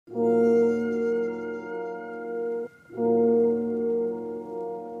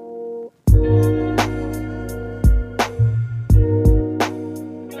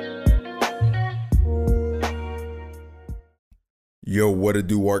What to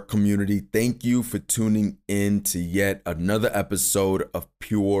do, art community? Thank you for tuning in to yet another episode of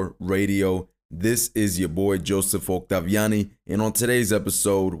Pure Radio. This is your boy Joseph Octaviani, and on today's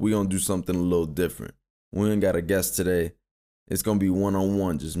episode, we're gonna do something a little different. We ain't got a guest today. It's gonna be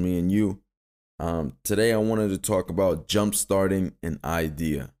one-on-one, just me and you. Today I wanted to talk about jump-starting an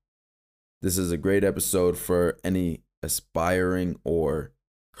idea. This is a great episode for any aspiring or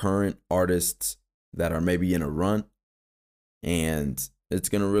current artists that are maybe in a run. And it's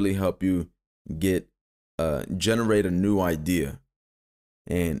going to really help you generate a new idea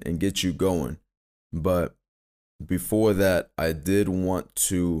and get you going. But before that, I did want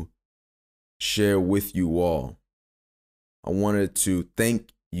to share with you all. I wanted to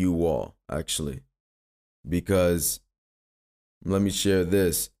thank you all, actually, because let me share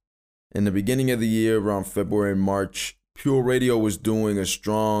this. In the beginning of the year, around February, March, Pure Radio was doing a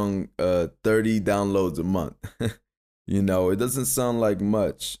strong 30 downloads a month. You know, it doesn't sound like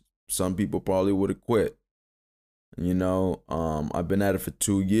much. Some people probably would have quit. You know, I've been at it for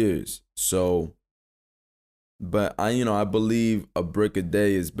 2 years. So, but I believe a brick a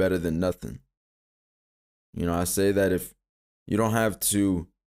day is better than nothing. You know, I say that if you don't have to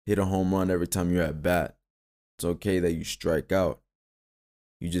hit a home run every time you're at bat, it's okay that you strike out.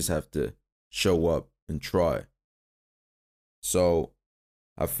 You just have to show up and try. So,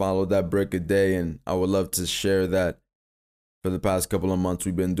 I followed that brick a day, and I would love to share that. For the past couple of months,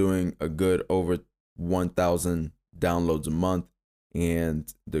 we've been doing a good over 1,000 downloads a month,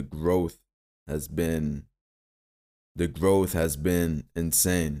 and the growth has been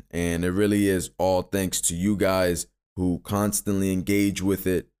insane. And it really is all thanks to you guys who constantly engage with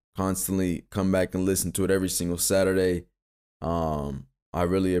it, constantly come back and listen to it every single Saturday. I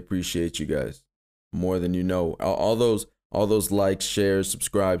really appreciate you guys more than you know. All those likes, shares,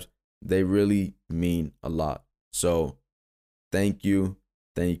 subscribes, they really mean a lot. So thank you.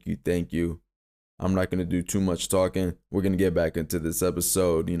 I'm not going to do too much talking. We're going to get back into this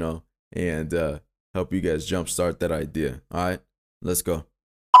episode, and help you guys jumpstart that idea. All right, let's go.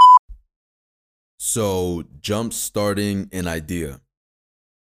 So, jumpstarting an idea.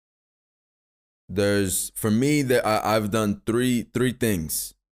 For me, I've done three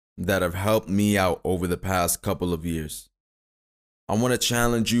things that have helped me out over the past couple of years. I want to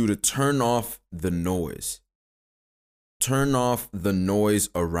challenge you to turn off the noise. Turn off the noise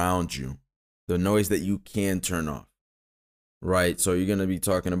around you, the noise that you can turn off, right? So you're going to be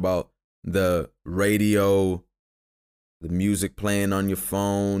talking about the radio, the music playing on your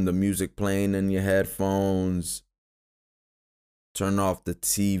phone, the music playing in your headphones. Turn off the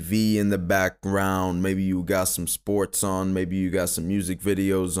TV in the background. Maybe you got some sports on. Maybe you got some music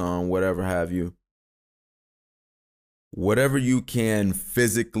videos on, whatever have you. Whatever you can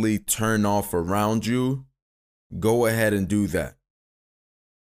physically turn off around you, go ahead and do that.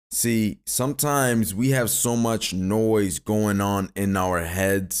 See, sometimes we have so much noise going on in our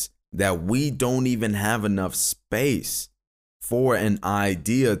heads that we don't even have enough space for an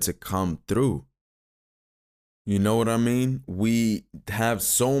idea to come through. You know what I mean? We have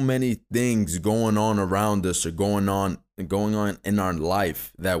so many things going on around us or going on in our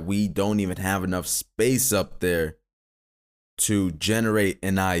life that we don't even have enough space up there to generate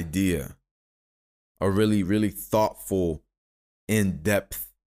an idea. A really, really thoughtful,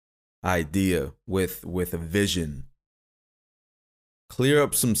 in-depth idea with a vision. Clear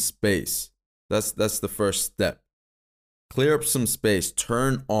up some space. That's the first step. Clear up some space.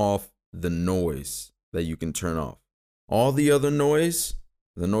 Turn off the noise that you can turn off. All the other noise,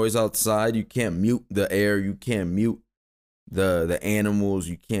 the noise outside, you can't mute the air. You can't mute the animals.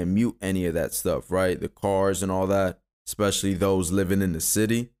 You can't mute any of that stuff, right? The cars and all that, especially those living in the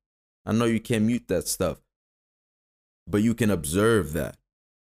city. I know you can't mute that stuff, but you can observe that.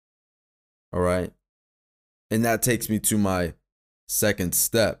 All right. And that takes me to my second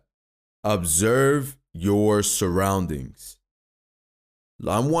step. Observe your surroundings.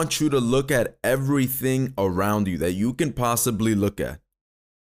 I want you to look at everything around you that you can possibly look at.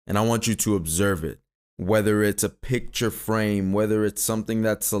 And I want you to observe it. Whether it's a picture frame, whether it's something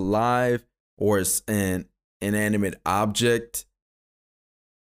that's alive or it's an inanimate object.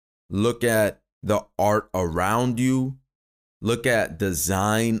 Look at the art around you. Look at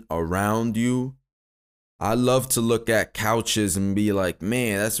design around you. I love to look at couches and be like,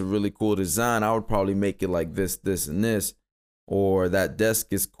 man, that's a really cool design. I would probably make it like this, this, and this. Or that desk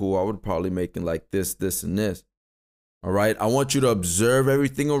is cool. I would probably make it like this, this, and this. All right. I want you to observe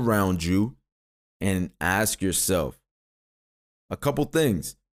everything around you and ask yourself a couple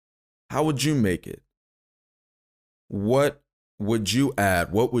things. How would you make it? What would you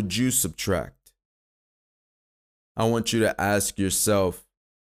add? What would you subtract? I want you to ask yourself,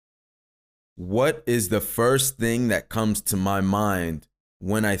 what is the first thing that comes to my mind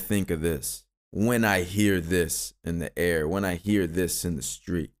when I think of this? When I hear this in the air, when I hear this in the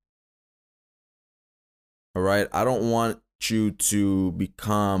street? All right. I don't want you to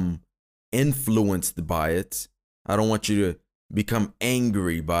become influenced by it. I don't want you to become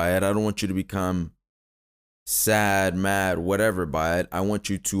angry by it. I don't want you to become sad, mad, whatever by it. I want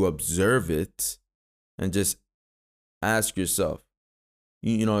you to observe it and just ask yourself.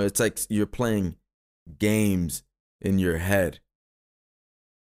 You know, it's like you're playing games in your head.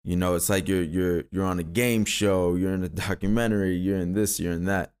 You know, it's like you're on a game show, you're in a documentary, you're in this, you're in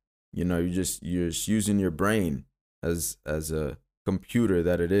that. You know, you're just using your brain as a computer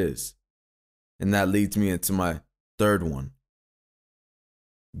that it is. And that leads me into my third one.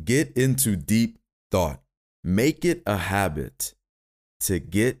 Get into deep thought. Make it a habit to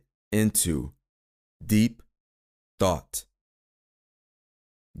get into deep thought.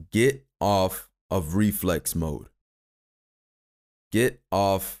 Get off of reflex mode. Get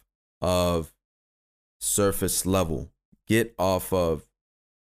off of surface level. Get off of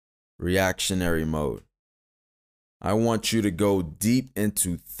reactionary mode. I want you to go deep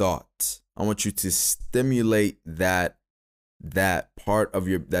into thought. I want you to stimulate that part of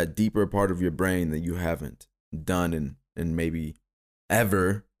that deeper part of your brain that you haven't done in maybe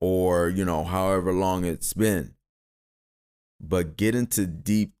ever, or, you know, however long it's been. But get into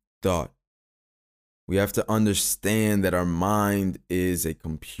deep thought. We have to understand that our mind is a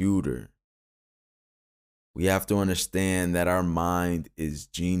computer. We have to understand that our mind is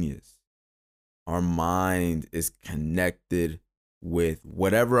genius. Our mind is connected with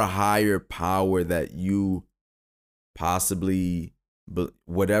whatever higher power that you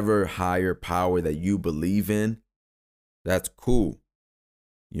whatever higher power that you believe in. That's cool.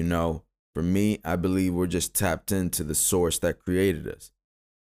 You know, for me, I believe we're just tapped into the source that created us.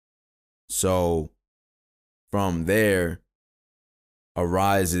 So from there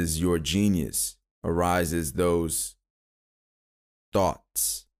arises your genius, arises those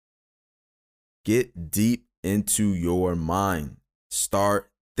thoughts. Get deep into your mind.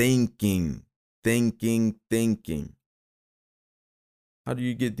 Start thinking. How do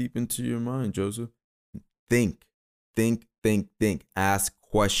you get deep into your mind, Joseph? Think. Ask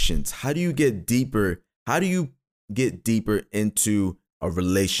questions. How do you get deeper? How do you get deeper into a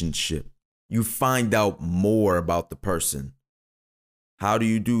relationship? You find out more about the person. How do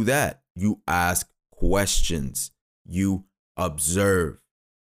you do that? You ask questions. You observe.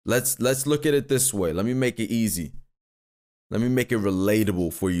 Let's look at it this way. Let me make it easy. Let me make it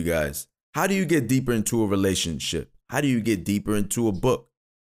relatable for you guys. How do you get deeper into a relationship? How do you get deeper into a book?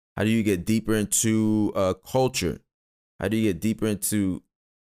 How do you get deeper into a culture? How do you get deeper into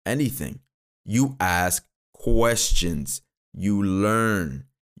anything? You ask questions. You learn.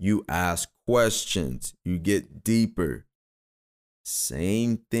 You ask questions. You get deeper.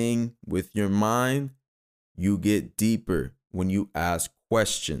 Same thing with your mind. You get deeper when you ask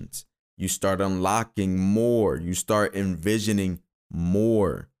questions. You start unlocking more. You start envisioning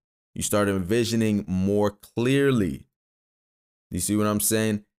more. You start envisioning more clearly. You see what I'm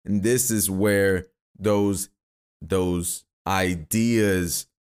saying? And this is where those ideas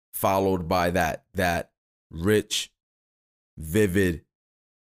followed by that rich, vivid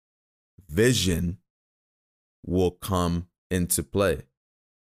vision will come into play.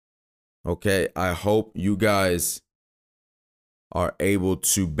 Okay, I hope you guys are able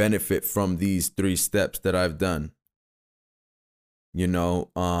to benefit from these 3 steps that I've done. You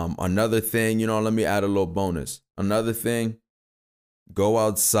know, another thing, you know, let me add a little bonus. Another thing, go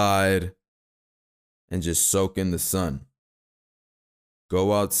outside and just soak in the sun.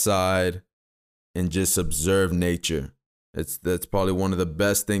 Go outside and just observe nature. That's probably one of the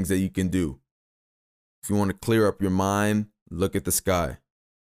best things that you can do. If you want to clear up your mind, look at the sky.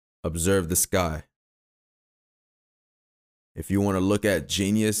 Observe the sky. If you want to look at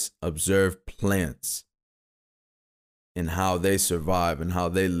genius, observe plants and how they survive and how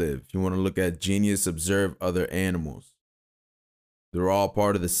they live. If you want to look at genius, observe other animals. They're all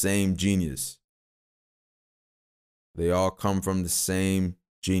part of the same genius. They all come from the same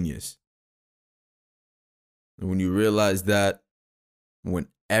genius. And when you realize that, when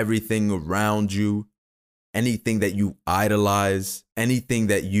everything around you, anything that you idolize, anything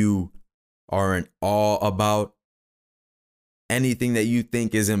that you are in awe about, anything that you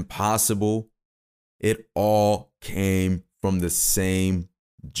think is impossible, it all came from the same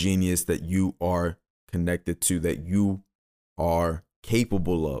genius that you are connected to, that you are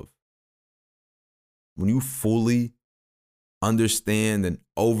capable of. When you fully understand and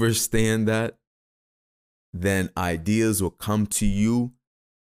overstand that, then ideas will come to you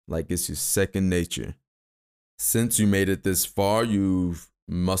like it's your second nature. Since you made it this far, you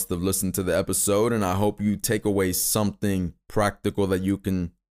must have listened to the episode, and I hope you take away something practical that you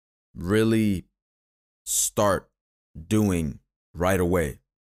can really start doing right away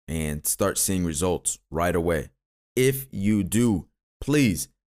and start seeing results right away. If you do, please,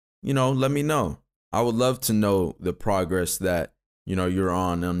 let me know. I would love to know the progress that, you're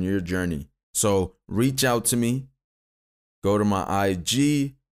on your journey. So reach out to me. Go to my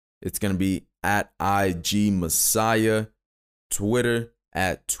IG. It's going to be at IG Messiah. Twitter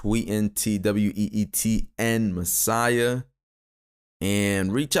at tweeten, TWEETN Messiah.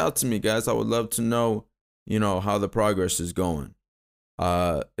 And reach out to me, guys. I would love to know, how the progress is going.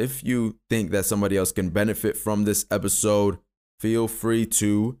 If you think that somebody else can benefit from this episode, feel free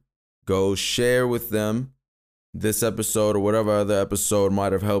to go share with them this episode or whatever other episode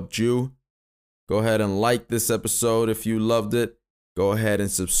might have helped you. Go ahead and like this episode if you loved it. Go ahead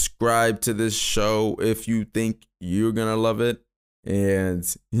and subscribe to this show if you think you're going to love it. And,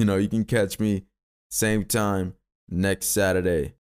 you can catch me same time next Saturday.